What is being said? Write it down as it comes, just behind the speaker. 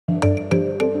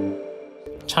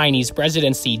Chinese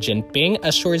President Xi Jinping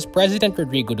assures President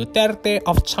Rodrigo Duterte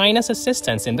of China's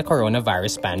assistance in the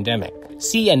coronavirus pandemic.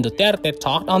 Xi and Duterte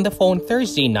talked on the phone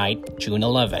Thursday night, June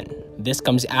 11. This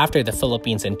comes after the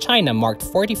Philippines and China marked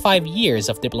 45 years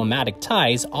of diplomatic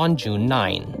ties on June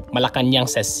 9. Malacanang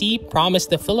says Xi promised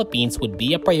the Philippines would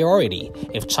be a priority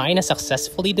if China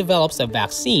successfully develops a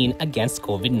vaccine against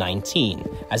COVID-19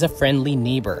 as a friendly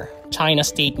neighbor. China's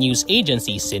state news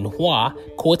agency Xinhua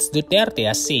quotes Duterte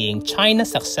as saying China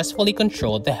successfully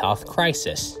controlled the health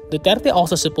crisis. Duterte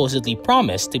also supposedly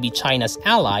promised to be China's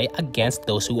ally against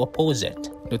those who oppose it.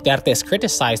 Duterte is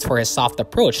criticized for his soft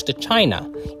approach to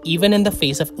China, even in the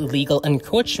face of illegal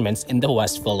encroachments in the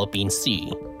West Philippine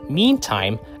Sea.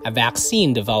 Meantime, a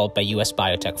vaccine developed by U.S.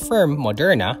 biotech firm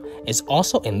Moderna is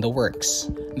also in the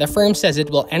works. The firm says it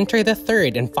will enter the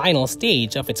third and final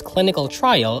stage of its clinical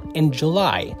trial in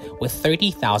July with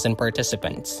 30,000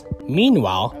 participants.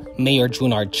 Meanwhile, Mayor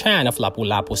Junard Chan of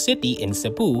Lapu-Lapu City in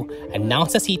Cebu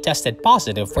announces he tested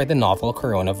positive for the novel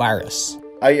coronavirus.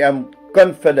 I am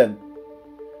confident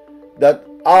that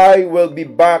I will be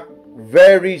back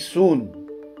very soon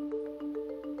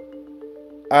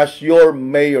as your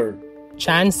mayor.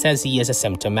 Chan says he is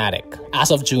asymptomatic.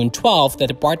 As of June 12, the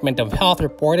Department of Health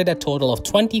reported a total of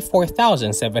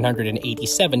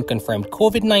 24,787 confirmed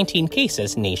COVID-19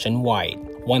 cases nationwide,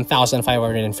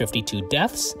 1,552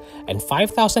 deaths, and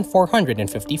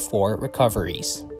 5,454 recoveries.